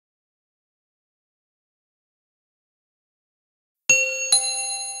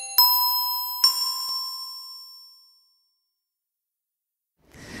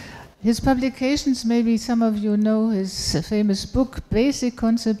His publications, maybe some of you know his famous book, Basic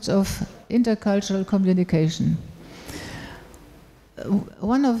Concepts of Intercultural Communication.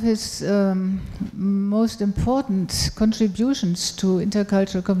 One of his most important contributions to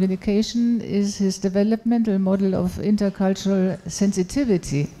intercultural communication is his developmental model of intercultural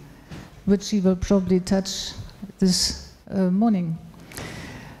sensitivity, which he will probably touch this morning.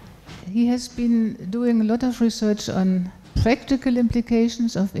 He has been doing a lot of research on practical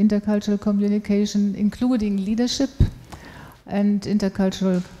implications of intercultural communication, including leadership and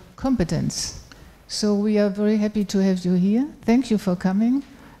intercultural competence. So we are very happy to have you here. Thank you for coming,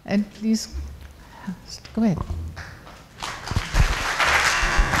 and please go ahead.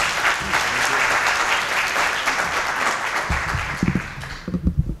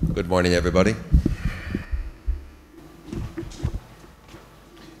 Good morning, everybody.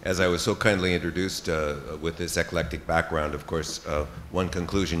 As I was so kindly introduced with this eclectic background, of course, one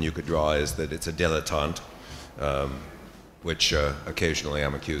conclusion you could draw is that it's a dilettante, which occasionally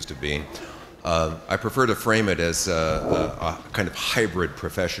I'm accused of being. I prefer to frame it as a kind of hybrid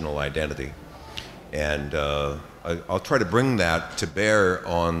professional identity. And I'll try to bring that to bear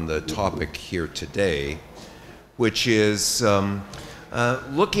on the topic here today, which is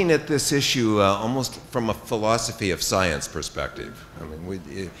looking at this issue almost from a philosophy of science perspective. I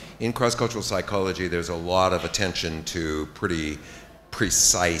mean, in cross-cultural psychology, there's a lot of attention to pretty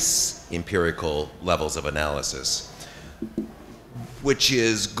precise empirical levels of analysis, which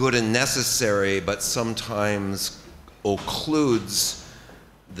is good and necessary, but sometimes occludes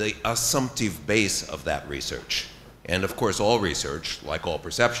the assumptive base of that research. And of course, all research, like all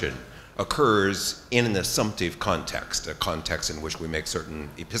perception, occurs in an assumptive context, a context in which we make certain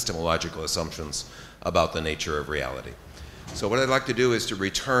epistemological assumptions about the nature of reality. So what I'd like to do is to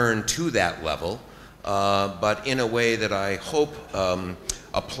return to that level, but in a way that I hope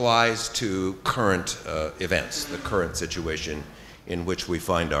applies to current events, the current situation in which we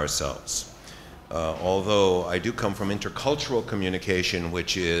find ourselves. Although I do come from intercultural communication,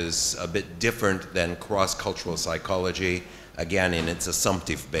 which is a bit different than cross-cultural psychology, again in its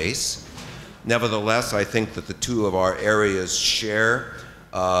assumptive base. Nevertheless, I think that the two of our areas share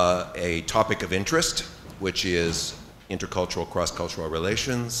a topic of interest, which is intercultural, cross-cultural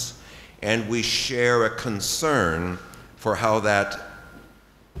relations, and we share a concern for how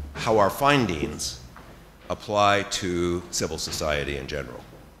our findings apply to civil society in general.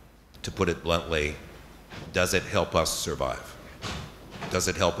 To put it bluntly, does it help us survive? Does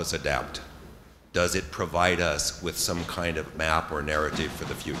it help us adapt? Does it provide us with some kind of map or narrative for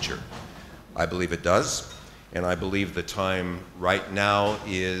the future? I believe it does, and I believe the time right now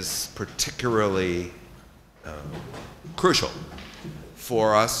is particularly crucial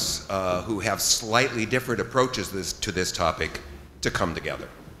for us who have slightly different approaches to this topic to come together,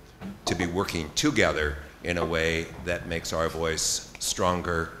 to be working together in a way that makes our voice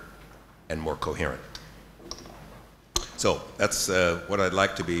stronger and more coherent. So that's what I'd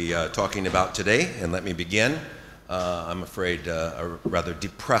like to be talking about today, and let me begin, I'm afraid rather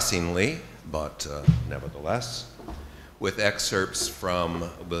depressingly, but nevertheless, with excerpts from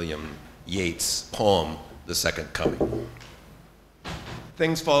William Yeats' poem, The Second Coming.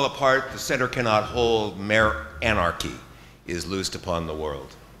 Things fall apart, the center cannot hold, mere anarchy is loosed upon the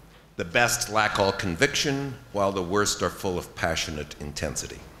world. The best lack all conviction, while the worst are full of passionate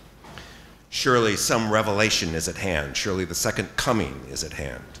intensity. Surely some revelation is at hand, surely the second coming is at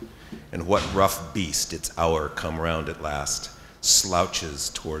hand. And what rough beast, its hour come round at last, slouches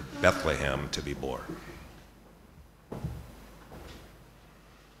toward Bethlehem to be born.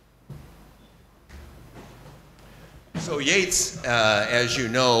 So Yeats, as you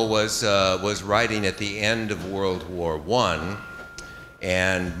know, was writing at the end of World War I,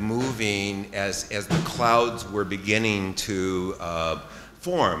 and moving as the clouds were beginning to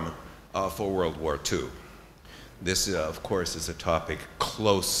form for World War II. This, of course, is a topic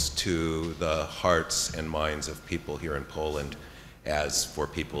close to the hearts and minds of people here in Poland, as for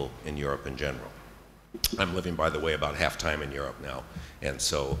people in Europe in general. I'm living, by the way, about half time in Europe now, and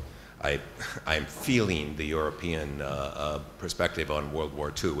so I'm feeling the European perspective on World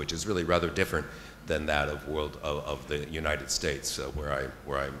War II, which is really rather different than that of the United States, where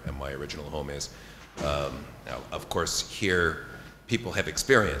my original home is. Now, of course, here people have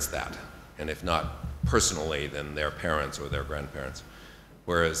experienced that, and if not personally, then their parents or their grandparents.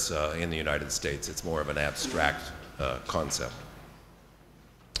 Whereas in the United States, it's more of an abstract concept.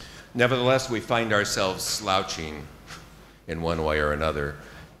 Nevertheless, we find ourselves slouching in one way or another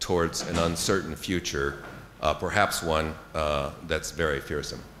towards an uncertain future, perhaps one that's very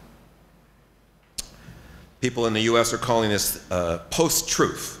fearsome. People in the US are calling this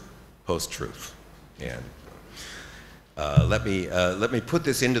post-truth, post-truth. And let me put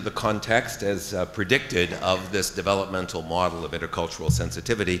this into the context as predicted of this developmental model of intercultural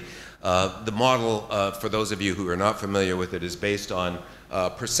sensitivity. The model, for those of you who are not familiar with it, is based on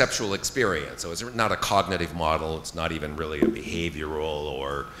perceptual experience. So it's not a cognitive model. It's not even really a behavioral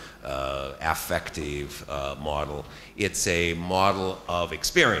or affective model. It's a model of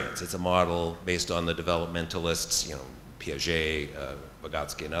experience. It's a model based on the developmentalists, you know, Piaget,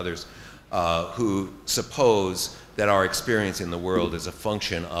 Vygotsky, and others, who suppose that our experience in the world is a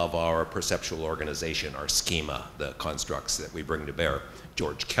function of our perceptual organization, our schema, the constructs that we bring to bear.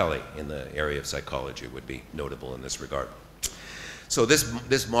 George Kelly in the area of psychology would be notable in this regard. So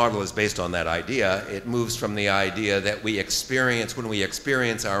this model is based on that idea. It moves from the idea that we experience, when we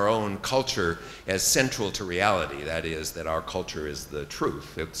experience our own culture as central to reality, that is, that our culture is the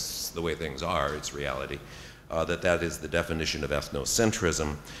truth, it's the way things are, it's reality, that is the definition of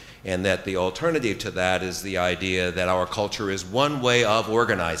ethnocentrism, and that the alternative to that is the idea that our culture is one way of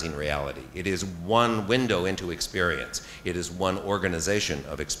organizing reality. It is one window into experience. It is one organization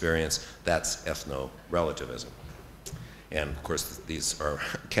of experience. That's ethno-relativism. And of course, these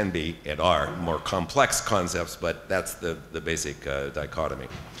can be and are more complex concepts, but that's the basic dichotomy.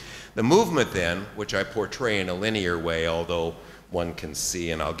 The movement then, which I portray in a linear way, although one can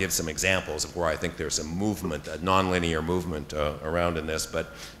see, and I'll give some examples of where I think there's a movement, a nonlinear movement around in this,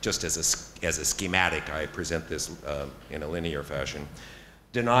 but just as a schematic, I present this in a linear fashion.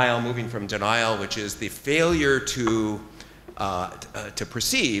 Denial, moving from denial, which is the failure to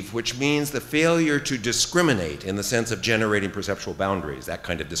perceive, which means the failure to discriminate in the sense of generating perceptual boundaries, that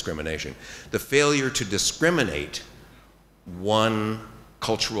kind of discrimination. The failure to discriminate one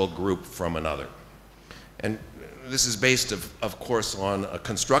cultural group from another. And this is based, of course, on a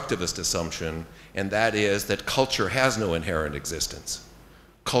constructivist assumption, and that is that culture has no inherent existence.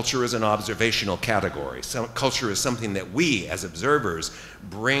 Culture is an observational category. Culture is something that we, as observers,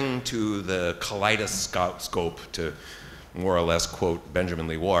 bring to the kaleidoscope, to more or less quote Benjamin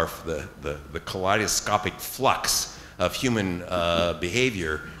Lee Whorf, the kaleidoscopic flux of human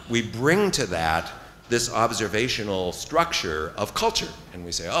behavior. We bring to that this observational structure of culture. And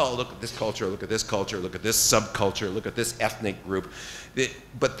we say, oh, look at this culture, look at this culture, look at this subculture, look at this ethnic group.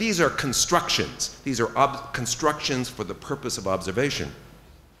 But these are constructions. These are constructions for the purpose of observation.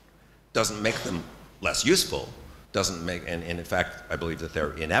 Doesn't make them less useful, doesn't make, and in fact, I believe that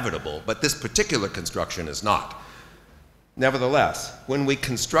they're inevitable, but this particular construction is not. Nevertheless, when we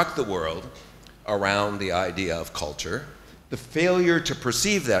construct the world around the idea of culture, the failure to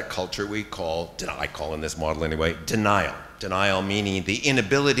perceive that culture I call in this model anyway, denial. Denial meaning the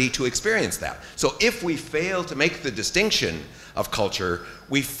inability to experience that. So if we fail to make the distinction of culture,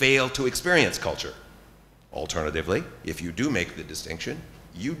 we fail to experience culture. Alternatively, if you do make the distinction,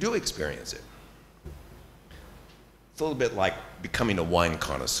 you do experience it. It's a little bit like becoming a wine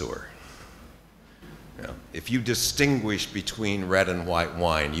connoisseur. You know, if you distinguish between red and white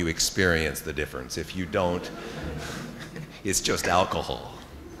wine, you experience the difference. If you don't, it's just alcohol.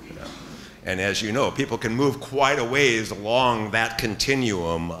 You know? And as you know, people can move quite a ways along that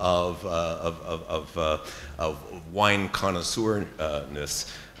continuum of wine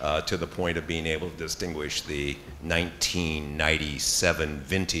connoisseurness to the point of being able to distinguish the 1997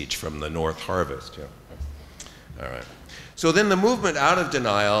 vintage from the North Harvest. Yeah. All right. So then the movement out of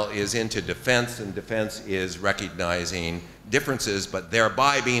denial is into defense, and defense is recognizing differences, but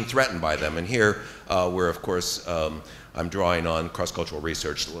thereby being threatened by them. And here, we're of course, I'm drawing on cross-cultural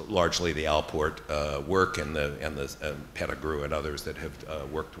research, largely the Alport work and the Pettigrew and others that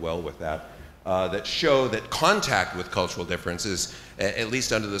have worked well with that, that show that contact with cultural differences, at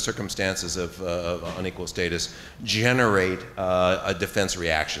least under the circumstances of unequal status, generate a defense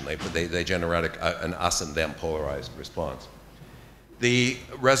reaction. They generate an us and them polarized response. The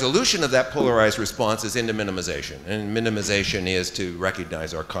resolution of that polarized response is into minimization, and minimization is to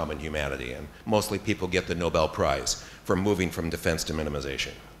recognize our common humanity, and mostly people get the Nobel Prize for moving from defense to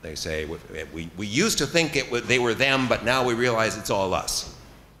minimization. They say, we used to think they were them, but now we realize it's all us.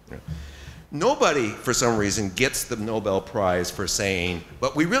 You know? Nobody, for some reason, gets the Nobel Prize for saying,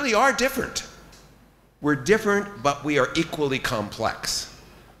 but we really are different. We're different, but we are equally complex.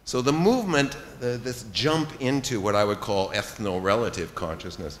 So the movement, this jump into what I would call ethno-relative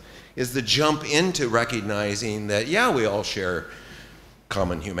consciousness, is the jump into recognizing that, yeah, we all share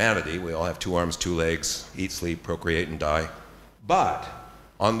common humanity. We all have 2 arms, 2 legs, eat, sleep, procreate, and die. But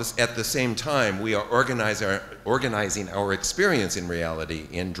at the same time, we are organizing our experience in reality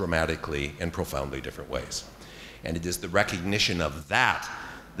in dramatically and profoundly different ways. And it is the recognition of that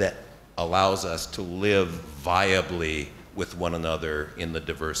that allows us to live viably with one another in the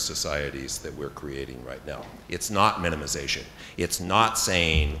diverse societies that we're creating right now. It's not minimization. It's not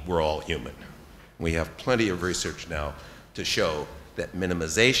saying we're all human. We have plenty of research now to show that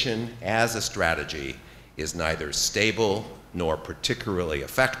minimization as a strategy is neither stable nor particularly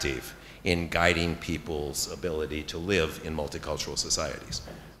effective in guiding people's ability to live in multicultural societies.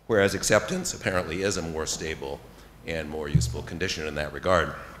 Whereas acceptance apparently is a more stable and more useful condition in that regard.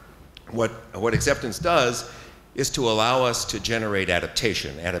 What acceptance does is to allow us to generate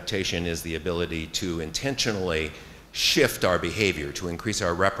adaptation. Adaptation is the ability to intentionally shift our behavior, to increase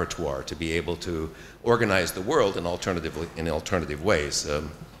our repertoire, to be able to organize the world in alternative ways.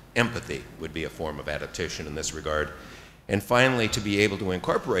 Empathy would be a form of adaptation in this regard. And finally, to be able to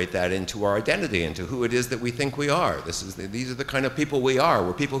incorporate that into our identity, into who it is that we think we are. These are the kind of people we are.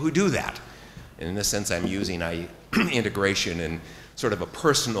 We're people who do that. And in this sense, I'm using integration in sort of a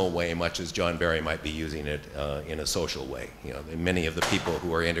personal way, much as John Barry might be using it in a social way. You know, many of the people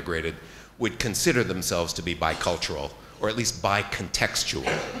who are integrated would consider themselves to be bicultural, or at least bicontextual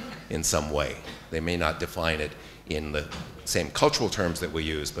in some way. They may not define it in the same cultural terms that we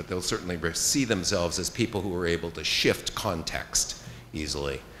use, but they'll certainly see themselves as people who are able to shift context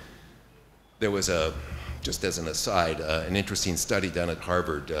easily. There was just as an aside, an interesting study done at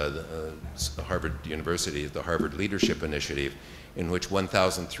Harvard, Harvard University, the Harvard Leadership Initiative, in which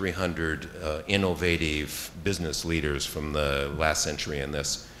 1,300 innovative business leaders from the last century in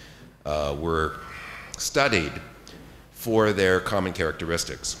this were studied for their common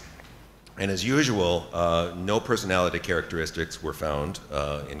characteristics. And as usual, no personality characteristics were found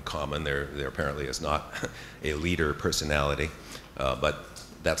in common. There apparently is not a leader personality, but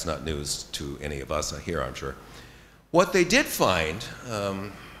that's not news to any of us here, I'm sure. What they did find,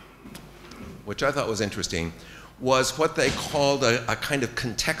 which I thought was interesting, was what they called a kind of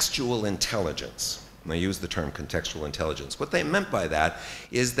contextual intelligence. And they used the term contextual intelligence. What they meant by that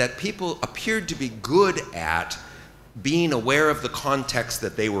is that people appeared to be good at being aware of the context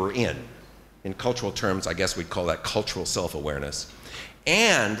that they were in. In cultural terms, I guess we'd call that cultural self-awareness.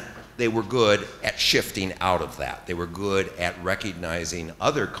 And they were good at shifting out of that. They were good at recognizing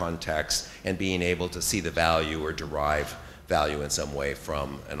other contexts and being able to see the value or derive value in some way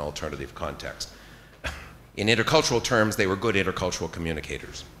from an alternative context. In intercultural terms, they were good intercultural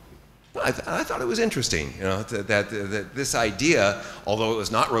communicators. I thought it was interesting, you know, that this idea, although it was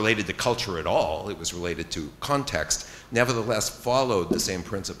not related to culture at all, it was related to context, nevertheless followed the same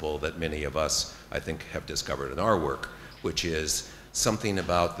principle that many of us, I think, have discovered in our work, which is something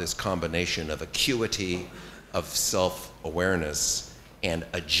about this combination of acuity, of self-awareness, and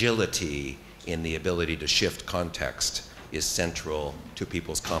agility in the ability to shift context is central to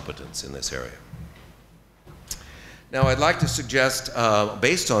people's competence in this area. Now, I'd like to suggest,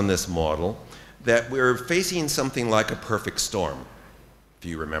 based on this model, that we're facing something like a perfect storm. If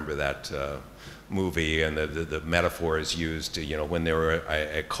you remember that movie, and the metaphor is used to, you know, when there are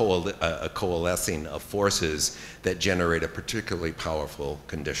a coalescing of forces that generate a particularly powerful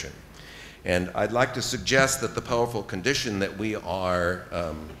condition. And I'd like to suggest that the powerful condition that we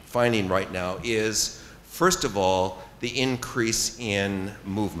are finding right now is, first of all, the increase in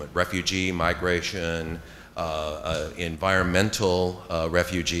movement, refugee migration, environmental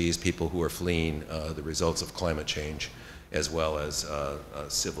refugees, people who are fleeing the results of climate change, as well as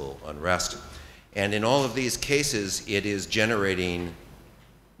civil unrest. And in all of these cases, it is generating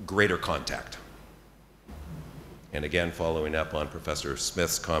greater contact. And again, following up on Professor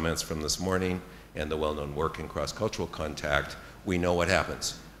Smith's comments from this morning and the well-known work in cross-cultural contact, we know what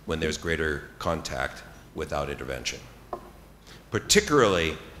happens when there's greater contact without intervention.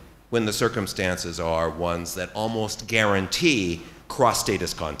 Particularly when the circumstances are ones that almost guarantee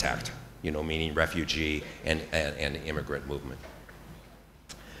cross-status contact, you know, meaning refugee and immigrant movement.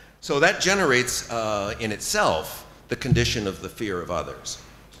 So that generates in itself the condition of the fear of others.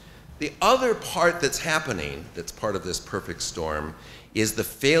 The other part that's happening, that's part of this perfect storm, is the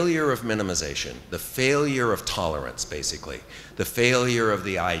failure of minimization, the failure of tolerance, basically. The failure of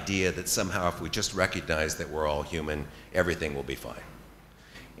the idea that somehow if we just recognize that we're all human, everything will be fine.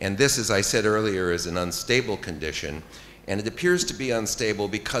 And this, as I said earlier, is an unstable condition, and it appears to be unstable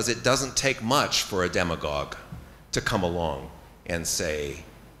because it doesn't take much for a demagogue to come along and say,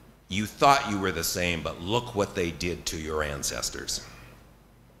 you thought you were the same, but look what they did to your ancestors.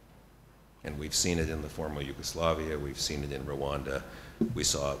 And we've seen it in the former Yugoslavia, we've seen it in Rwanda,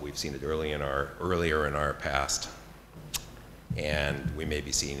 we've seen it earlier in our past, and we may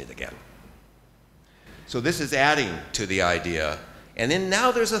be seeing it again. So this is adding to the idea. And then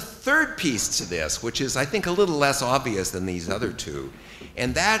now there's a third piece to this, which is, I think, a little less obvious than these other two,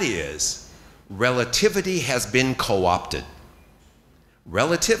 and that is, relativity has been co-opted.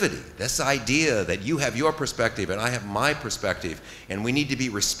 Relativity, this idea that you have your perspective and I have my perspective and we need to be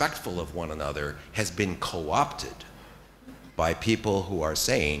respectful of one another, has been co-opted by people who are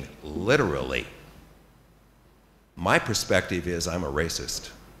saying, literally, my perspective is I'm a racist.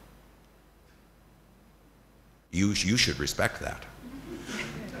 You should respect that.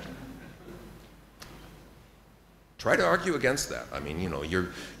 Try to argue against that. I mean, you know,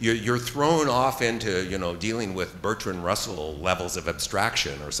 you're thrown off into, you know, dealing with Bertrand Russell levels of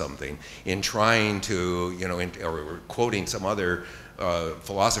abstraction or something in trying to, you know, or quoting some other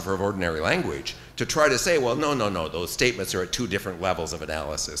philosopher of ordinary language to try to say, well, no, those statements are at two different levels of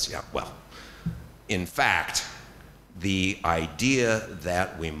analysis. Yeah, well, in fact, the idea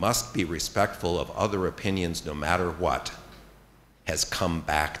that we must be respectful of other opinions no matter what has come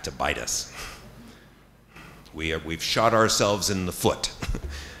back to bite us. We've shot ourselves in the foot,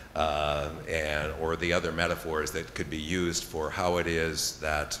 or the other metaphors that could be used for how it is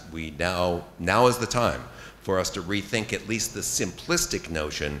that we now is the time for us to rethink at least the simplistic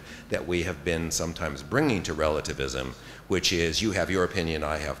notion that we have been sometimes bringing to relativism, which is you have your opinion,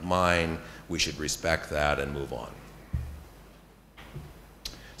 I have mine, we should respect that and move on.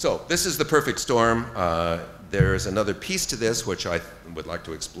 So this is the perfect storm. There's another piece to this which I would like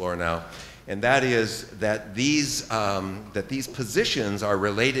to explore now. And that is that these positions are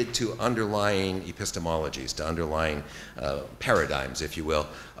related to underlying epistemologies, to underlying paradigms, if you will,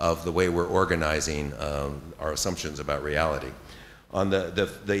 of the way we're organizing our assumptions about reality. On the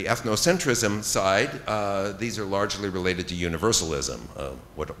ethnocentrism side, these are largely related to universalism,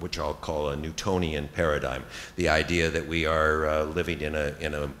 which I'll call a Newtonian paradigm. The idea that we are living in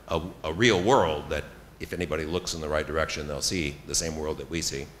a real world, that if anybody looks in the right direction, they'll see the same world that we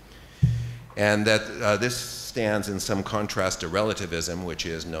see. And that this stands in some contrast to relativism, which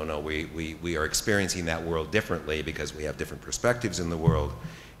is, no, we are experiencing that world differently because we have different perspectives in the world.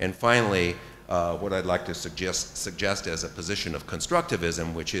 And finally, what I'd like to suggest as a position of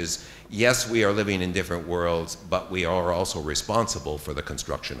constructivism, which is, yes, we are living in different worlds, but we are also responsible for the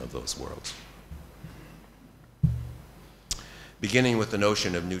construction of those worlds. Beginning with the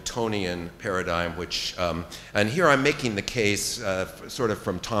notion of Newtonian paradigm, which, and here I'm making the case sort of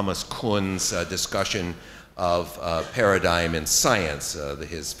from Thomas Kuhn's discussion of paradigm in science,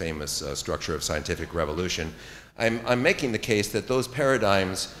 his famous structure of scientific revolution. I'm making the case that those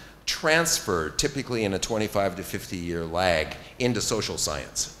paradigms transfer, typically in a 25 to 50 year lag, into social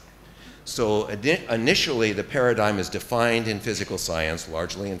science. So initially the paradigm is defined in physical science,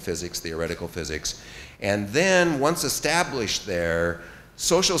 largely in physics, theoretical physics, and then once established there,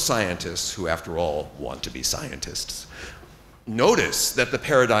 social scientists, who after all want to be scientists, notice that the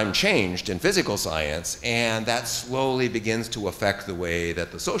paradigm changed in physical science, and that slowly begins to affect the way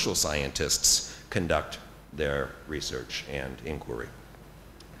that the social scientists conduct their research and inquiry.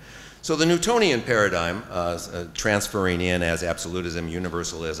 So the Newtonian paradigm, transferring in as absolutism,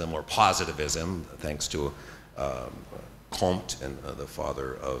 universalism, or positivism, thanks to Comte and the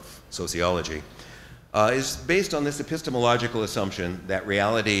father of sociology, is based on this epistemological assumption that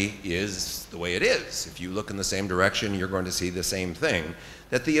reality is the way it is. If you look in the same direction, you're going to see the same thing.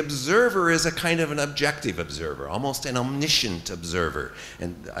 That the observer is a kind of an objective observer, almost an omniscient observer.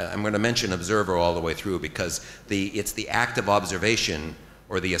 And I'm going to mention observer all the way through because it's the act of observation,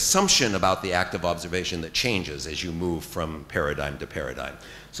 or the assumption about the act of observation, that changes as you move from paradigm to paradigm.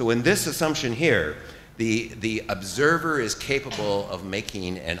 So in this assumption here, the observer is capable of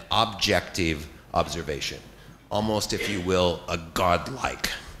making an objective observation, almost, if you will, a godlike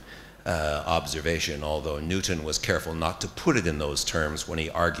observation, although Newton was careful not to put it in those terms when he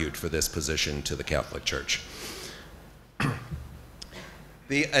argued for this position to the Catholic Church.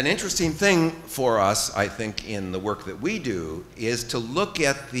 An interesting thing for us, I think, in the work that we do is to look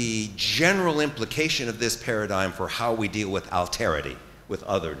at the general implication of this paradigm for how we deal with alterity, with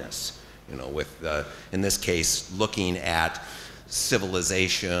otherness. You know, with, in this case, looking at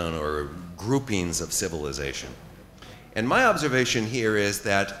civilization or groupings of civilization. And my observation here is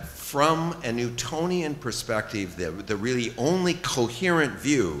that from a Newtonian perspective, the really only coherent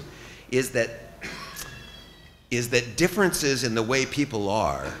view is that differences in the way people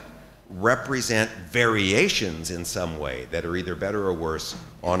are represent variations in some way that are either better or worse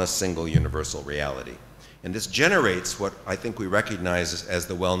on a single universal reality. And this generates what I think we recognize as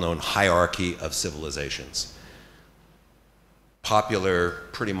the well-known hierarchy of civilizations. Popular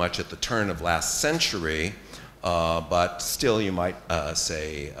pretty much at the turn of last century, but still you might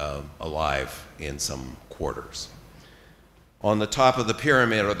say alive in some quarters. On the top of the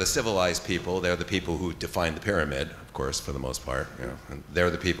pyramid are the civilized people. They're the people who define the pyramid, of course, for the most part. You know. And they're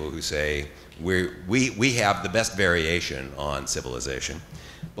the people who say, we have the best variation on civilization.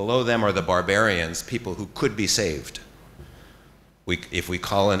 Below them are the barbarians, people who could be saved. If we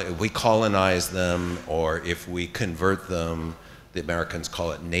colonize them, or if we convert them, the Americans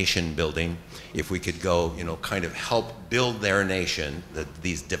call it nation building. If we could go, you know, kind of help build their nation,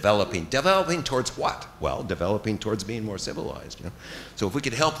 these developing towards what? Well, developing towards being more civilized. You know? So if we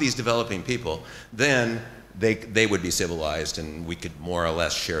could help these developing people, then they would be civilized, and we could more or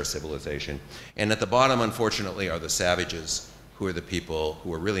less share civilization. And at the bottom, unfortunately, are the savages, who are the people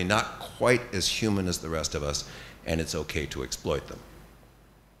who are really not quite as human as the rest of us, and it's okay to exploit them.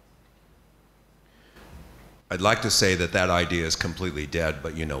 I'd like to say that that idea is completely dead,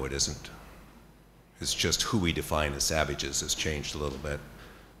 but you know it isn't. It's just who we define as savages has changed a little bit.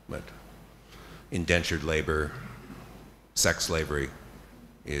 But indentured labor, sex slavery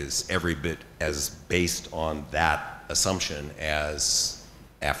is every bit as based on that assumption as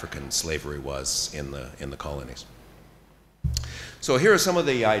African slavery was in the colonies. So here are some of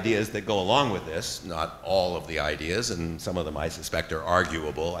the ideas that go along with this, not all of the ideas, and some of them I suspect are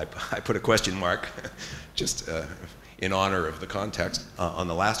arguable. I put a question mark just in honor of the context on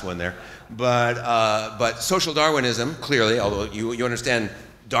the last one there. But social Darwinism, clearly, although you understand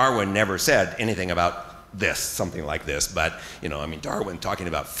Darwin never said anything about this, something like this, but, you know, I mean, Darwin talking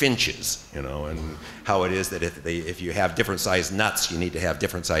about finches, you know, and how it is that if you have different sized nuts, you need to have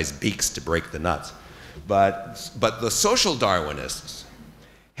different sized beaks to break the nuts. But the social Darwinists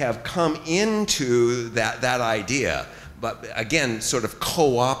have come into that idea, but again, sort of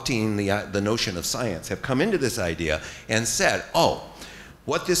co-opting the notion of science, have come into this idea and said, oh,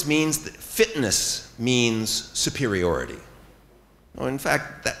 what this means, fitness means superiority. Well, in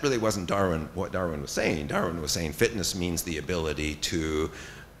fact, that really wasn't what Darwin was saying. Darwin was saying fitness means the ability to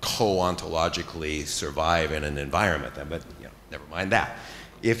co-ontologically survive in an environment. But, you know, never mind that.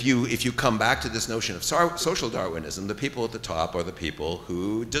 If you come back to this notion of social Darwinism, the people at the top are the people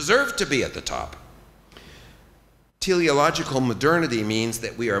who deserve to be at the top. Teleological modernity means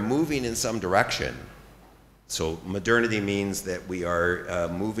that we are moving in some direction. So modernity means that we are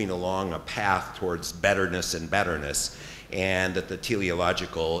moving along a path towards betterness, and that the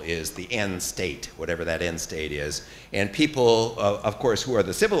teleological is the end state, whatever that end state is. And people, of course, who are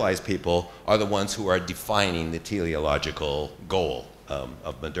the civilized people, are the ones who are defining the teleological goal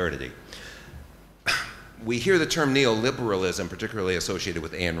of modernity. We hear the term neoliberalism, particularly associated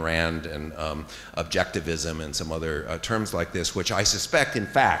with Ayn Rand and objectivism and some other terms like this, which I suspect, in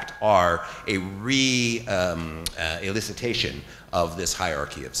fact, are a elicitation of this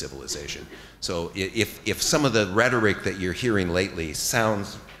hierarchy of civilization. So if some of the rhetoric that you're hearing lately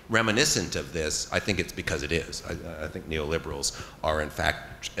sounds reminiscent of this, I think it's because it is. I think neoliberals are, in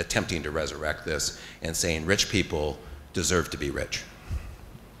fact, attempting to resurrect this and saying rich people deserve to be rich,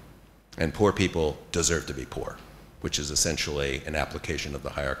 and poor people deserve to be poor, which is essentially an application of the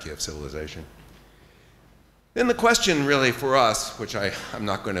hierarchy of civilization. Then the question really for us, which I'm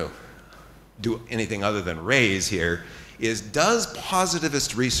not going to do anything other than raise here, is does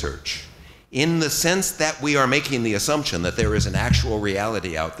positivist research, in the sense that we are making the assumption that there is an actual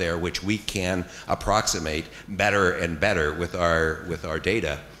reality out there which we can approximate better and better with our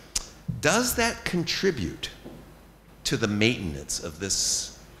data, does that contribute to the maintenance of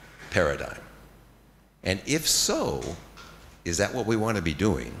this paradigm? And if so, is that what we want to be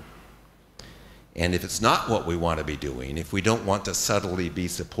doing? And if it's not what we want to be doing, if we don't want to subtly be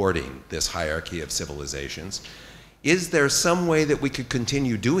supporting this hierarchy of civilizations, is there some way that we could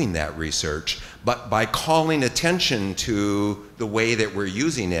continue doing that research, but by calling attention to the way that we're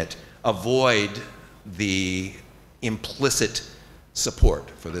using it, avoid the implicit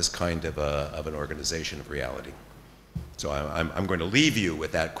support for this kind of an organization of reality? So I'm going to leave you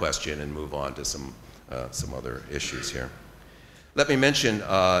with that question and move on to some other issues here. Let me mention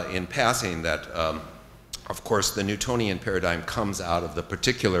in passing that, of course, the Newtonian paradigm comes out of the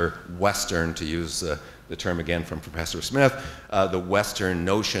particular Western, to use the term again from Professor Smith, the Western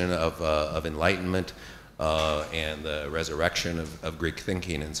notion of enlightenment and the resurrection of Greek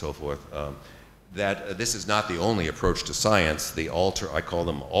thinking and so forth. That this is not the only approach to science. I call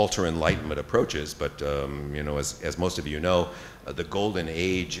them alter-enlightenment approaches, but you know, as most of you know, the golden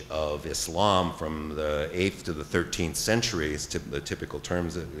age of Islam from the 8th to the 13th centuries, the typical time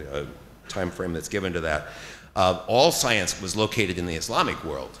frame that's given to that, all science was located in the Islamic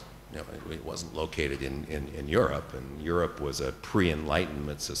world. You know, it wasn't located in Europe, and Europe was a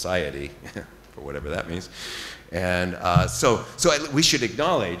pre-enlightenment society, for whatever that means. And so we should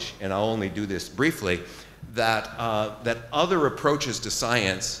acknowledge, and I'll only do this briefly, that, that other approaches to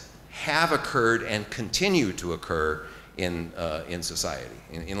science have occurred and continue to occur in society.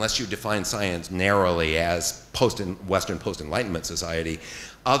 Unless you define science narrowly as Western post-Enlightenment society,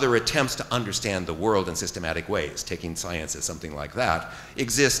 other attempts to understand the world in systematic ways, taking science as something like that,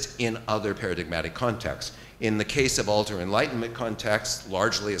 exist in other paradigmatic contexts. In the case of alter-Enlightenment contexts,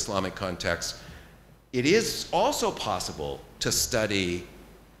 largely Islamic contexts, it is also possible to study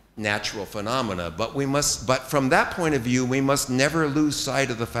natural phenomena, but from that point of view, we must never lose sight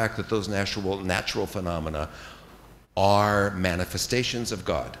of the fact that those natural phenomena are manifestations of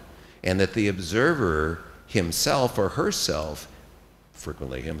God, and that the observer himself or herself,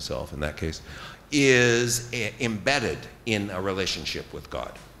 frequently himself in that case, is embedded in a relationship with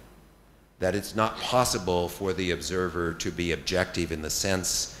God. That it's not possible for the observer to be objective in the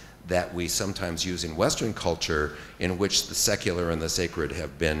sense that we sometimes use in Western culture, in which the secular and the sacred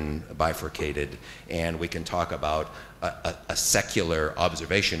have been bifurcated, and we can talk about a secular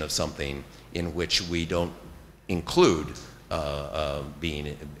observation of something in which we don't include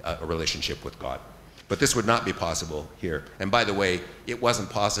being a relationship with God. But this would not be possible here. And by the way, it wasn't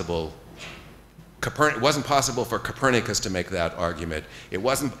possible for Copernicus to make that argument. It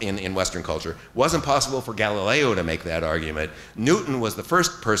wasn't in Western culture. It wasn't possible for Galileo to make that argument. Newton was the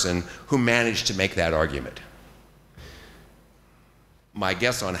first person who managed to make that argument. My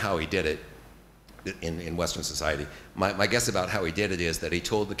guess on how he did it in Western society, my guess about how he did it is that he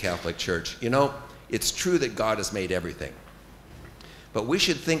told the Catholic Church, you know, it's true that God has made everything, but we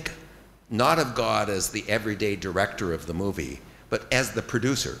should think not of God as the everyday director of the movie, but as the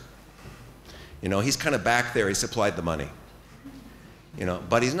producer. You know, he's kind of back there, he supplied the money. You know,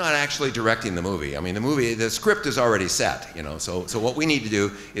 but he's not actually directing the movie. I mean, the script is already set, you know, so what we need to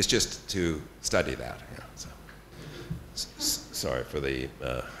do is just to study that. You know, sorry for the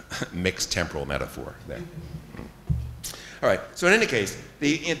mixed temporal metaphor there. All right, so in any case,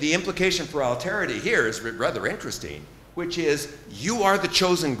 the implication for alterity here is rather interesting, which is you are the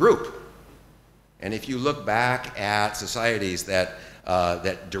chosen group. And if you look back at societies that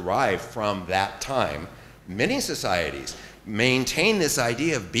derive from that time, many societies maintain this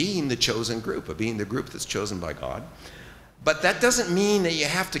idea of being the chosen group, of being the group that's chosen by God. But that doesn't mean that you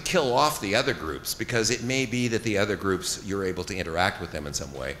have to kill off the other groups, because it may be that the other groups, you're able to interact with them in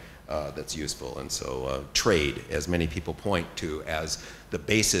some way that's useful. And so trade, as many people point to as the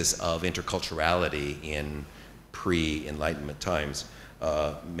basis of interculturality in pre-Enlightenment times,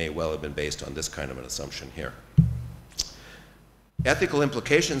 may well have been based on this kind of an assumption here. Ethical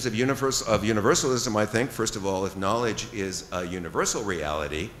implications of universalism, I think, first of all, if knowledge is a universal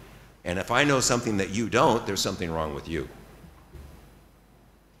reality, and if I know something that you don't, there's something wrong with you.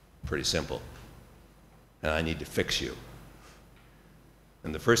 Pretty simple. And I need to fix you.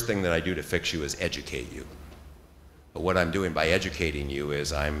 And the first thing that I do to fix you is educate you. But what I'm doing by educating you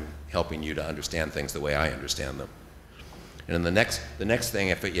is I'm helping you to understand things the way I understand them. And then the next thing,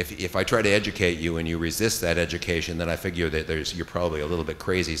 if I try to educate you and you resist that education, then I figure that you're probably a little bit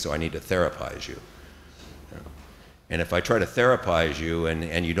crazy, so I need to therapize you. And if I try to therapize you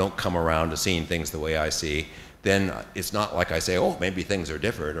and you don't come around to seeing things the way I see, then it's not like I say, oh, maybe things are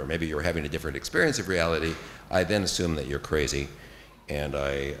different, or maybe you're having a different experience of reality. I then assume that you're crazy, and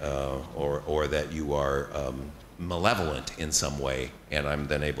or that you are malevolent in some way, and I'm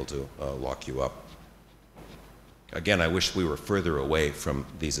then able to lock you up. Again, I wish we were further away from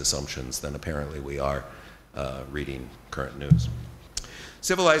these assumptions than apparently we are reading current news.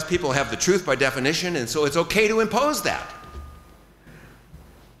 Civilized people have the truth by definition, and so it's okay to impose that.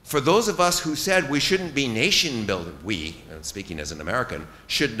 For those of us who said we shouldn't be nation building, we, speaking as an American,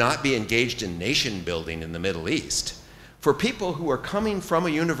 should not be engaged in nation building in the Middle East. For people who are coming from a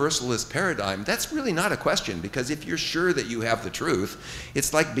universalist paradigm, that's really not a question, because if you're sure that you have the truth,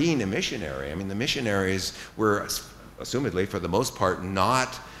 it's like being a missionary. I mean, the missionaries were, assumedly, for the most part,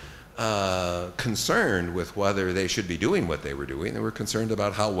 not concerned with whether they should be doing what they were doing. They were concerned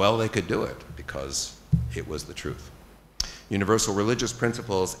about how well they could do it, because it was the truth. Universal religious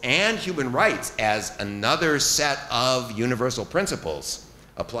principles and human rights as another set of universal principles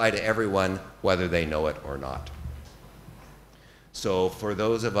apply to everyone, whether they know it or not. So for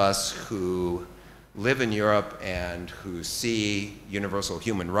those of us who live in Europe and who see universal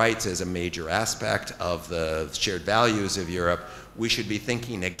human rights as a major aspect of the shared values of Europe, we should be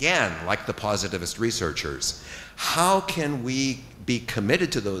thinking again, like the positivist researchers, how can we be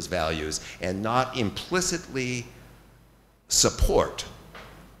committed to those values and not implicitly support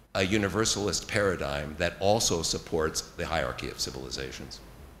a universalist paradigm that also supports the hierarchy of civilizations?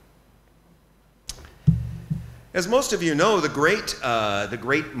 As most of you know, the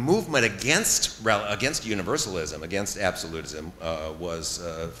great movement against universalism, against absolutism, was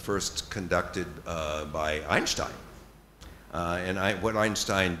first conducted by Einstein. What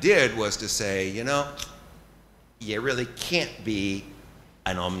Einstein did was to say, you know, you really can't be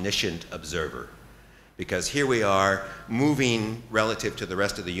an omniscient observer, because here we are moving relative to the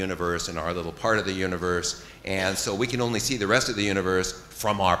rest of the universe in our little part of the universe, and so we can only see the rest of the universe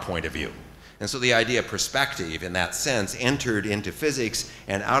from our point of view. And so the idea of perspective, in that sense, entered into physics,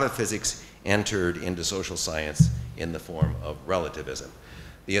 and out of physics entered into social science in the form of relativism.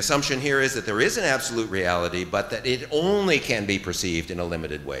 The assumption here is that there is an absolute reality, but that it only can be perceived in a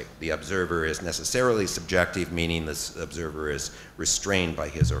limited way. The observer is necessarily subjective, meaning this observer is restrained by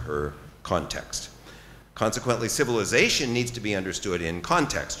his or her context. Consequently, civilization needs to be understood in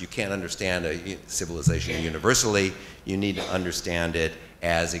context. You can't understand a civilization universally. You need to understand it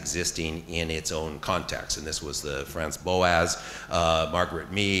as existing in its own context. And this was the Franz Boas,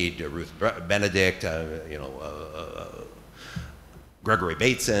 Margaret Mead, Ruth Benedict, Gregory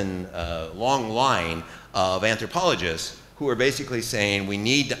Bateson, long line of anthropologists who are basically saying we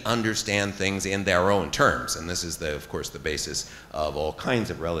need to understand things in their own terms. And this is, of course, the basis of all kinds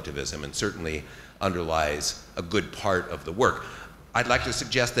of relativism, and certainly underlies a good part of the work. I'd like to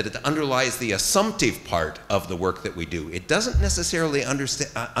suggest that it underlies the assumptive part of the work that we do. It doesn't necessarily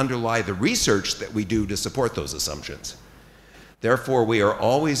underlie the research that we do to support those assumptions. Therefore, we are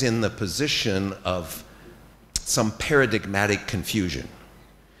always in the position of some paradigmatic confusion,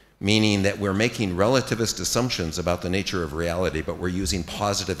 meaning that we're making relativist assumptions about the nature of reality, but we're using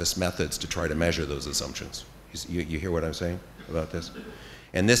positivist methods to try to measure those assumptions. You hear what I'm saying about this?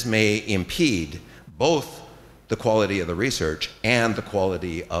 And this may impede both the quality of the research and the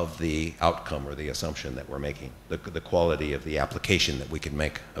quality of the outcome or the assumption that we're making, the quality of the application that we can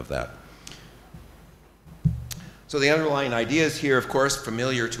make of that. So the underlying ideas here, of course,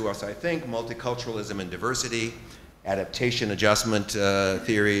 familiar to us, I think: multiculturalism and diversity, adaptation adjustment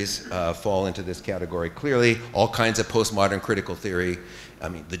theories fall into this category clearly. All kinds of postmodern critical theory. I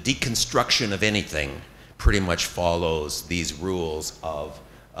mean, the deconstruction of anything pretty much follows these rules of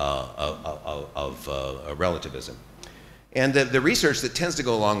relativism. And the research that tends to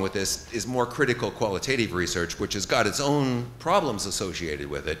go along with this is more critical qualitative research, which has got its own problems associated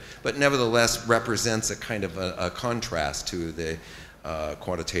with it, but nevertheless represents a kind of a contrast to the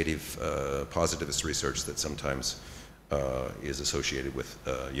quantitative positivist research that sometimes is associated with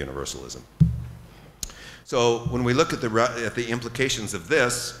universalism. So when we look at the implications of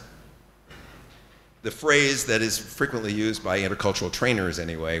this, the phrase that is frequently used by intercultural trainers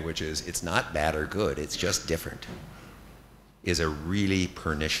anyway, which is, it's not bad or good, it's just different, is a really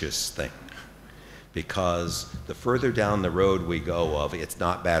pernicious thing. Because the further down the road we go of it's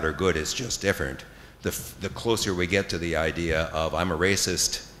not bad or good, it's just different, the closer we get to the idea of I'm a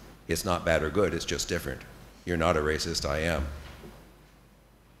racist, it's not bad or good, it's just different. You're not a racist, I am.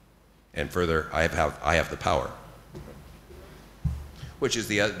 And further, I have the power. Which is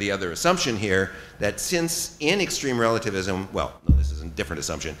the other assumption here, that since in extreme relativism, well, no, this is a different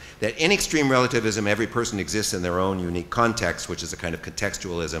assumption, that in extreme relativism every person exists in their own unique context, which is a kind of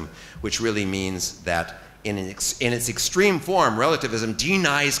contextualism, which really means that in its extreme form, relativism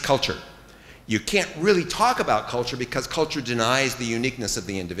denies culture. You can't really talk about culture because culture denies the uniqueness of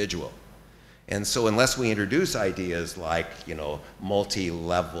the individual. And so unless we introduce ideas like, you know,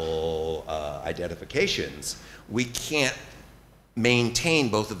 multi-level identifications, we can't maintain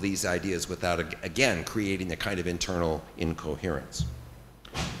both of these ideas without, again, creating a kind of internal incoherence.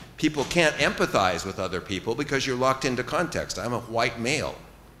 People can't empathize with other people because you're locked into context. I'm a white male.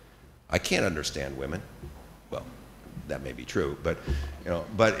 I can't understand women. Well, that may be true, but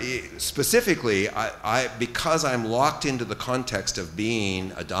specifically, because I'm locked into the context of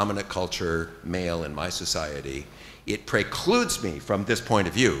being a dominant culture male in my society, it precludes me from this point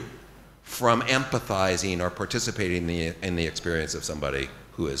of view from empathizing or participating in the experience of somebody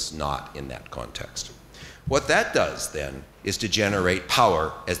who is not in that context. What that does then is to generate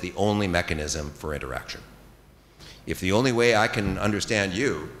power as the only mechanism for interaction. If the only way I can understand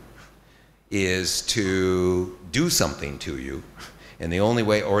you is to do something to you, and the only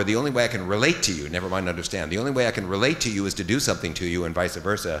way I can relate to you, never mind understand, the only way I can relate to you is to do something to you, and vice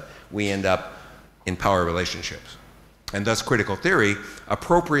versa, we end up in power relationships. And thus critical theory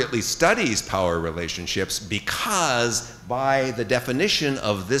appropriately studies power relationships because by the definition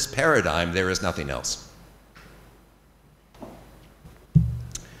of this paradigm, there is nothing else.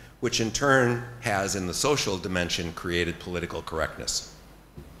 Which in turn has in the social dimension created political correctness.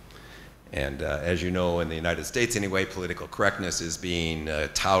 And as you know, in the United States anyway, political correctness is being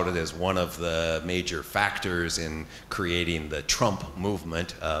touted as one of the major factors in creating the Trump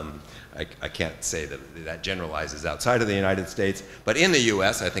movement. I can't say that that generalizes outside of the United States, but in the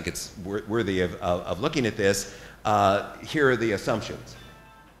US, I think it's worthy of looking at this. Here are the assumptions.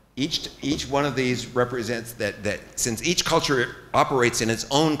 Each one of these represents that since each culture operates in its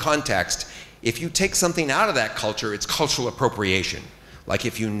own context, if you take something out of that culture, it's cultural appropriation. Like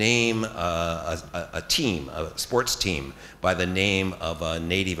if you name a team, a sports team, by the name of a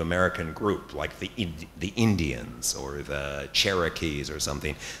Native American group, like the Indians or the Cherokees or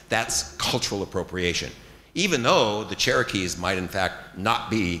something, that's cultural appropriation. Even though the Cherokees might in fact not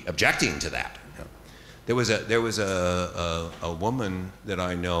be objecting to that. There was a woman that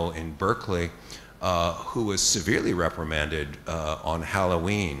I know in Berkeley who was severely reprimanded on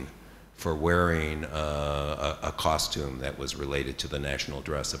Halloween for wearing a costume that was related to the national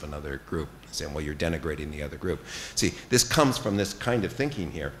dress of another group, saying, well, you're denigrating the other group. See, this comes from this kind of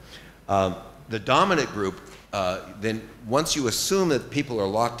thinking here. The dominant group, then once you assume that people are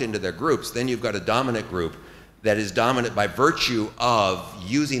locked into their groups, then you've got a dominant group that is dominant by virtue of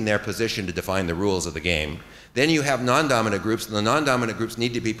using their position to define the rules of the game. Then you have non-dominant groups, and the non-dominant groups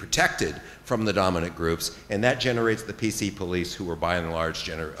need to be protected from the dominant groups, and that generates the PC police, who are by and large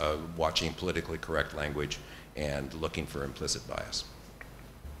watching politically correct language and looking for implicit bias.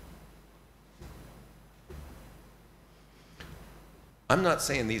 I'm not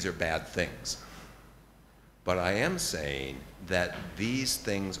saying these are bad things, but I am saying that these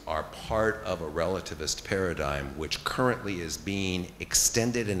things are part of a relativist paradigm which currently is being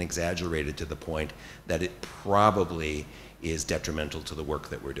extended and exaggerated to the point that it probably is detrimental to the work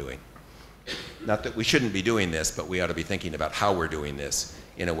that we're doing. Not that we shouldn't be doing this, but we ought to be thinking about how we're doing this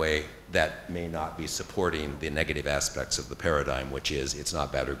in a way that may not be supporting the negative aspects of the paradigm, which is it's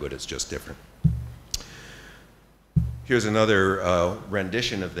not bad or good, it's just different. Here's another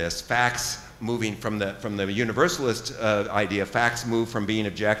rendition of this. Facts moving from the universalist idea, facts move from being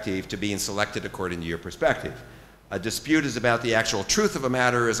objective to being selected according to your perspective. A dispute is about the actual truth of a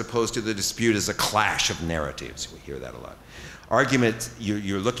matter as opposed to the dispute as a clash of narratives. We hear that a lot. Argument,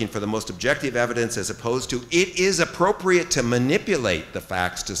 you're looking for the most objective evidence as opposed to it is appropriate to manipulate the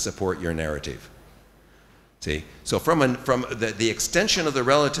facts to support your narrative. See, so from the extension of the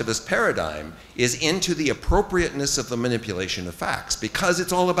relativist paradigm is into the appropriateness of the manipulation of facts, because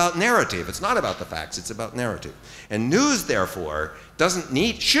it's all about narrative. It's not about the facts, it's about narrative. And news, therefore,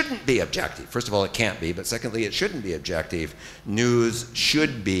 shouldn't be objective. First of all, it can't be, but secondly, it shouldn't be objective. News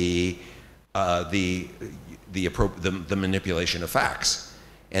should be the manipulation of facts.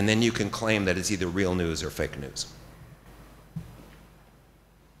 And then you can claim that it's either real news or fake news.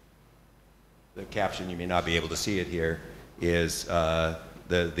 The caption, you may not be able to see it here, is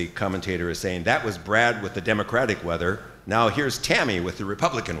the commentator is saying, that was Brad with the Democratic weather, now here's Tammy with the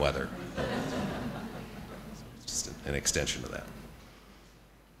Republican weather. Just an extension of that.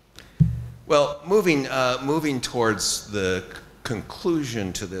 Well, moving towards the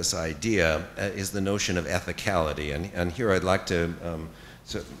conclusion to this idea is the notion of ethicality. And here I'd like to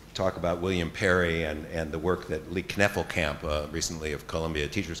talk about William Perry and the work that Lee Kneffelkamp, recently of Columbia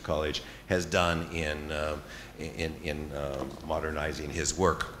Teachers College, has done in modernizing his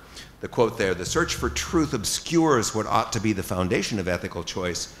work. The quote there, the search for truth obscures what ought to be the foundation of ethical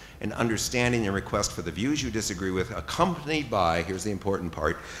choice, an understanding and request for the views you disagree with, accompanied by, here's the important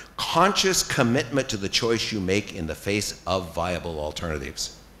part, conscious commitment to the choice you make in the face of viable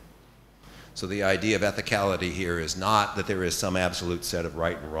alternatives. So the idea of ethicality here is not that there is some absolute set of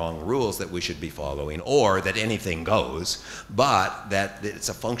right and wrong rules that we should be following, or that anything goes, but that it's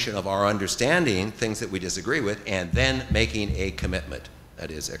a function of our understanding things that we disagree with and then making a commitment, that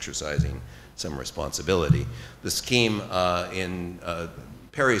is, exercising some responsibility. The scheme in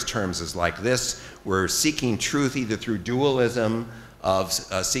Perry's terms is like this. We're seeking truth either through dualism of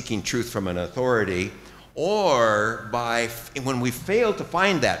seeking truth from an authority, or when we fail to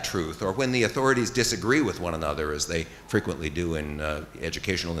find that truth, or when the authorities disagree with one another, as they frequently do in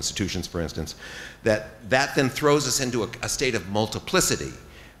educational institutions, for instance, that then throws us into a state of multiplicity,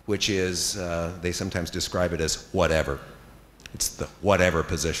 which is, they sometimes describe it as whatever. It's the whatever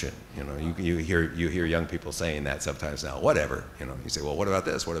position. You know, you hear young people saying that sometimes now, whatever. You know, you say, well, what about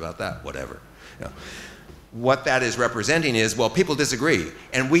this? What about that? Whatever. You know. What that is representing is, well, people disagree,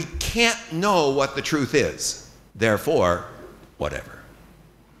 and we can't know what the truth is. Therefore, whatever.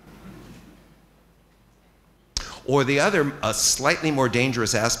 Or the other, a slightly more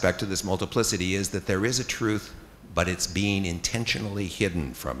dangerous aspect to this multiplicity is that there is a truth, but it's being intentionally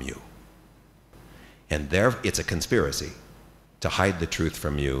hidden from you. And there, it's a conspiracy. to hide the truth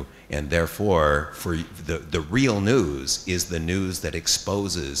from you, and therefore for the real news is the news that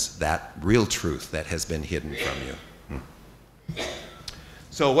exposes that real truth that has been hidden from you.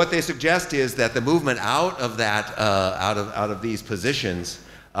 So what they suggest is that the movement out of that, out of these positions,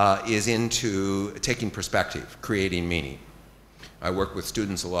 is into taking perspective, creating meaning. I work with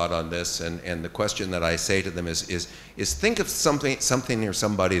students a lot on this, and the question that I say to them is think of something or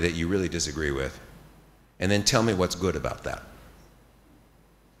somebody that you really disagree with, and then tell me what's good about that.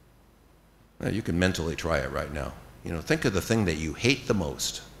 Well, you can mentally try it right now. You know, think of the thing that you hate the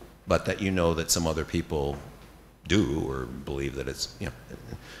most, but that you know that some other people do or believe that it's, you know,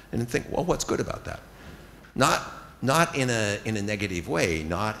 and then think, well, what's good about that? Not in a negative way,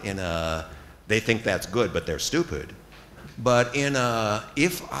 not in a they think that's good but they're stupid, but in a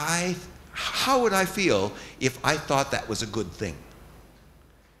how would I feel if I thought that was a good thing?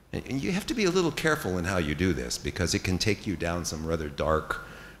 And you have to be a little careful in how you do this, because it can take you down some rather dark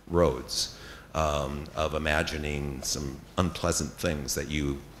roads of imagining some unpleasant things that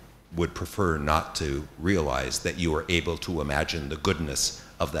you would prefer not to realize, that you are able to imagine the goodness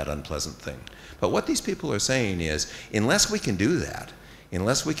of that unpleasant thing. But what these people are saying is, unless we can do that,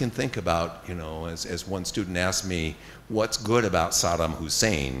 unless we can think about, you know, as one student asked me, what's good about Saddam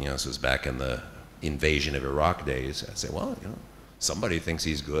Hussein? You know, this was back in the invasion of Iraq days. I'd say, well, you know, somebody thinks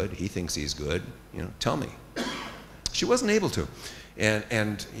he's good, he thinks he's good, you know, tell me. She wasn't able to.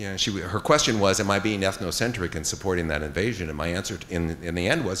 And you know, her question was, am I being ethnocentric in supporting that invasion? And my answer in the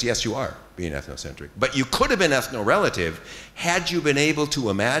end was, yes, you are being ethnocentric. But you could have been ethno-relative had you been able to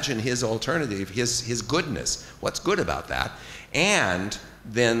imagine his alternative, his goodness. What's good about that? And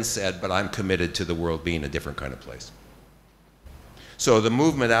then said, but I'm committed to the world being a different kind of place. So the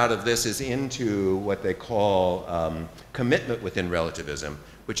movement out of this is into what they call commitment within relativism,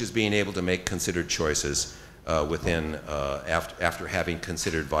 which is being able to make considered choices after having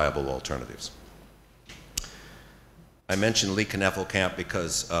considered viable alternatives. I mentioned Lee Kneffelkamp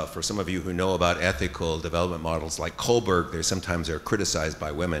because for some of you who know about ethical development models like Kohlberg, they sometimes are criticized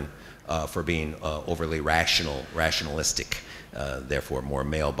by women for being overly rationalistic, therefore more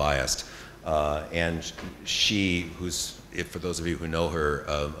male biased. And she, who's, for those of you who know her,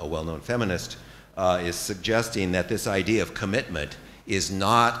 a well-known feminist, is suggesting that this idea of commitment is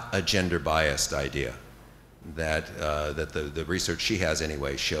not a gender-biased idea. That the research she has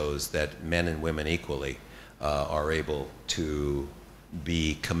anyway shows that men and women equally are able to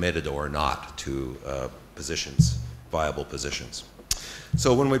be committed or not to positions, viable positions.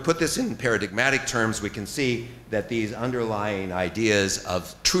 So when we put this in paradigmatic terms, we can see that these underlying ideas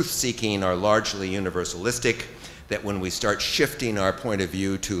of truth-seeking are largely universalistic, that when we start shifting our point of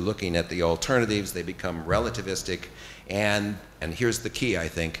view to looking at the alternatives, they become relativistic, and here's the key, I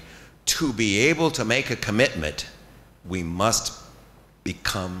think, to be able to make a commitment, we must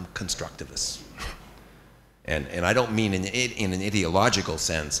become constructivists. And I don't mean in an ideological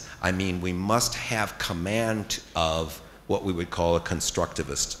sense, I mean we must have command of what we would call a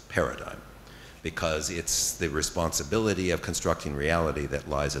constructivist paradigm, because it's the responsibility of constructing reality that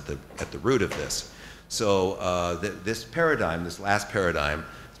lies at the root of this. So this paradigm, this last paradigm,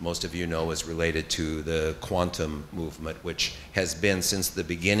 most of you know, is related to the quantum movement, which has been since the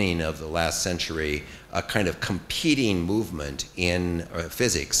beginning of the last century a kind of competing movement in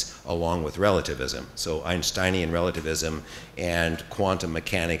physics along with relativism. So Einsteinian relativism and quantum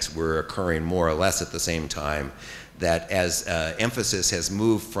mechanics were occurring more or less at the same time. That as emphasis has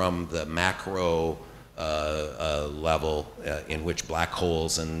moved from the macro level in which black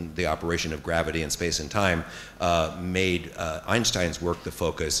holes and the operation of gravity and space and time made Einstein's work the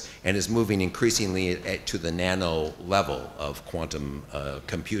focus, and is moving increasingly to the nano level of quantum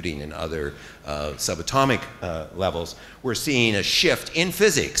computing and other subatomic levels, we're seeing a shift in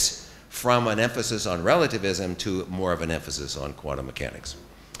physics from an emphasis on relativism to more of an emphasis on quantum mechanics.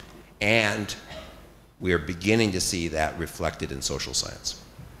 And we are beginning to see that reflected in social science.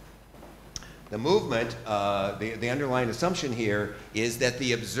 The movement, the underlying assumption here is that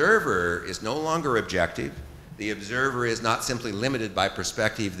the observer is no longer objective. The observer is not simply limited by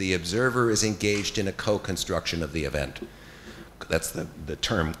perspective. The observer is engaged in a co-construction of the event. That's the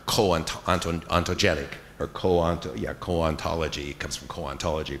term co-ontogenic, or co-ontology. It comes from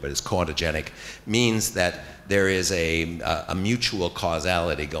co-ontology, but it's co-ontogenic. Means that there is a mutual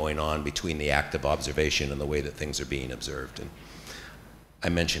causality going on between the act of observation and the way that things are being observed. And I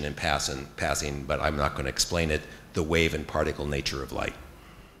mentioned in passing, but I'm not going to explain it, the wave and particle nature of light.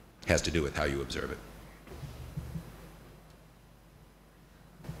 It has to do with how you observe it.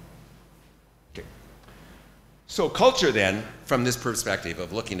 Okay. So culture then, from this perspective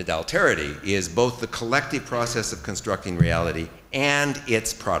of looking at alterity, is both the collective process of constructing reality and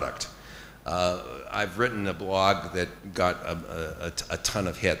its product. I've written a blog that got a ton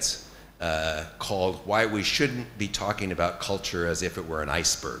of hits called Why We Shouldn't Be Talking About Culture as If It Were an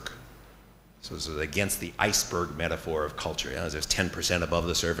Iceberg. So this is against the iceberg metaphor of culture. You know, there's 10% above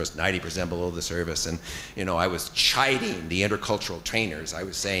the surface, 90% below the surface, and you know, I was chiding the intercultural trainers. I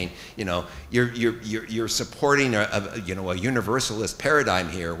was saying, you know, you're supporting a universalist paradigm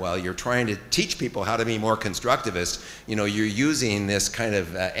here while you're trying to teach people how to be more constructivist. You know, you're using this kind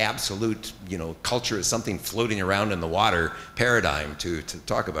of absolute, you know, culture is something floating around in the water paradigm to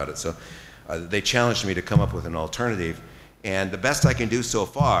talk about it. So they challenged me to come up with an alternative. And the best I can do so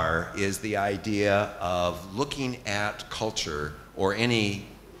far is the idea of looking at culture or any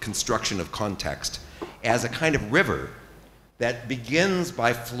construction of context as a kind of river that begins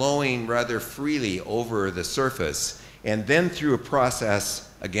by flowing rather freely over the surface, and then through a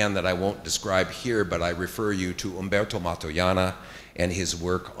process, again, that I won't describe here, but I refer you to Umberto Matoiana and his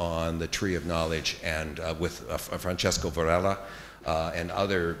work on the Tree of Knowledge, and with Francesco Varela. And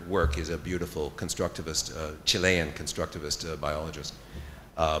other work. Is a beautiful constructivist, Chilean constructivist biologist,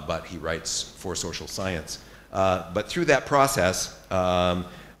 but he writes for social science. But through that process of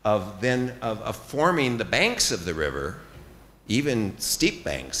forming the banks of the river, even steep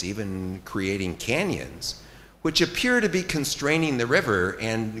banks, even creating canyons, which appear to be constraining the river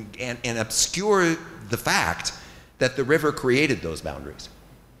and obscure the fact that the river created those boundaries.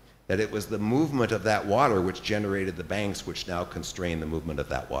 That it was the movement of that water which generated the banks which now constrain the movement of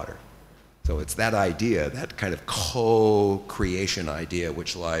that water. So it's that idea, that kind of co-creation idea,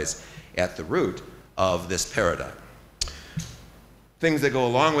 which lies at the root of this paradigm. Things that go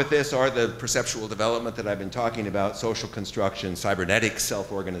along with this are the perceptual development that I've been talking about, social construction, cybernetic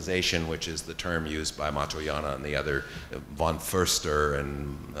self-organization, which is the term used by Matoiana and the other, von Förster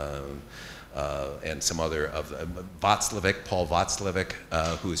and some other of Paul Václavic,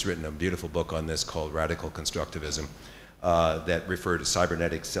 who's written a beautiful book on this called Radical Constructivism, that refer to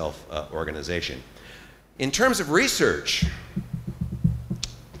cybernetic self-organization. In terms of research,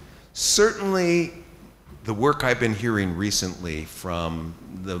 certainly the work I've been hearing recently from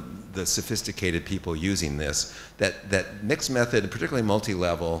the sophisticated people using this, that mixed method, particularly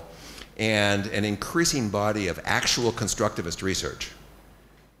multi-level, and an increasing body of actual constructivist research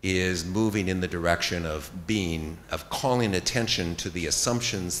is moving in the direction of calling attention to the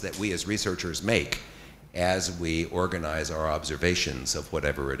assumptions that we as researchers make as we organize our observations of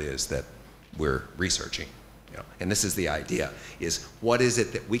whatever it is that we're researching. You know, and this is the idea, is what is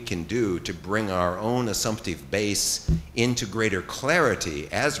it that we can do to bring our own assumptive base into greater clarity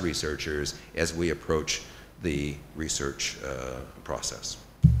as researchers as we approach the research process.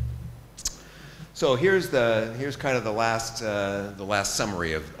 So here's kind of the last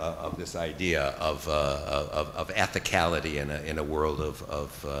summary of this idea of ethicality in a world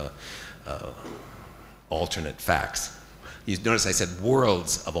of alternate facts. You notice I said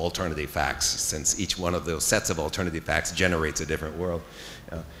worlds of alternative facts, since each one of those sets of alternative facts generates a different world.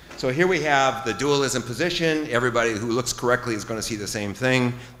 So here we have the dualism position. Everybody who looks correctly is going to see the same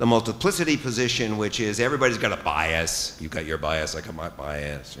thing. The multiplicity position, which is everybody's got a bias. You've got your bias, I got my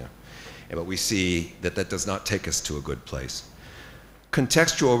bias. Yeah. But we see that that does not take us to a good place.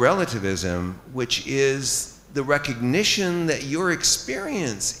 Contextual relativism, which is the recognition that your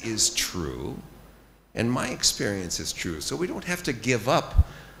experience is true and my experience is true. So we don't have to give up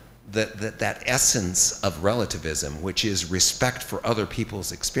that essence of relativism, which is respect for other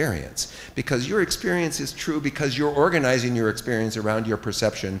people's experience. Because your experience is true because you're organizing your experience around your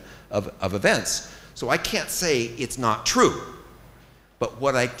perception of events. So I can't say it's not true. But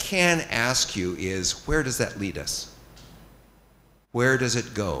what I can ask you is, where does that lead us? Where does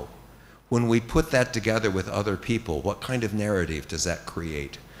it go? When we put that together with other people, what kind of narrative does that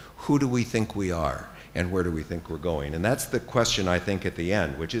create? Who do we think we are? And where do we think we're going? And that's the question, I think, at the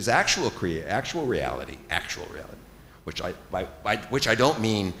end, which is actual reality, which I don't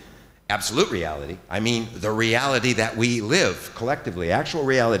mean absolute reality. I mean the reality that we live collectively. Actual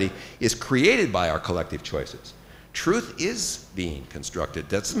reality is created by our collective choices. Truth is being constructed.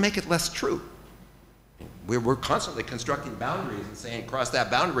 That doesn't make it less true. We're constantly constructing boundaries and saying, cross that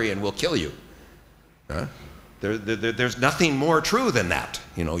boundary and we'll kill you. Huh? There's nothing more true than that.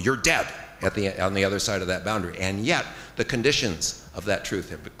 You know, you're dead on the other side of that boundary. And yet, the conditions of that truth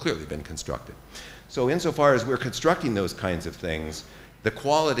have clearly been constructed. So insofar as we're constructing those kinds of things, the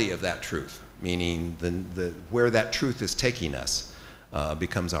quality of that truth, meaning where that truth is taking us,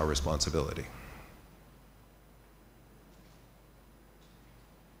 becomes our responsibility.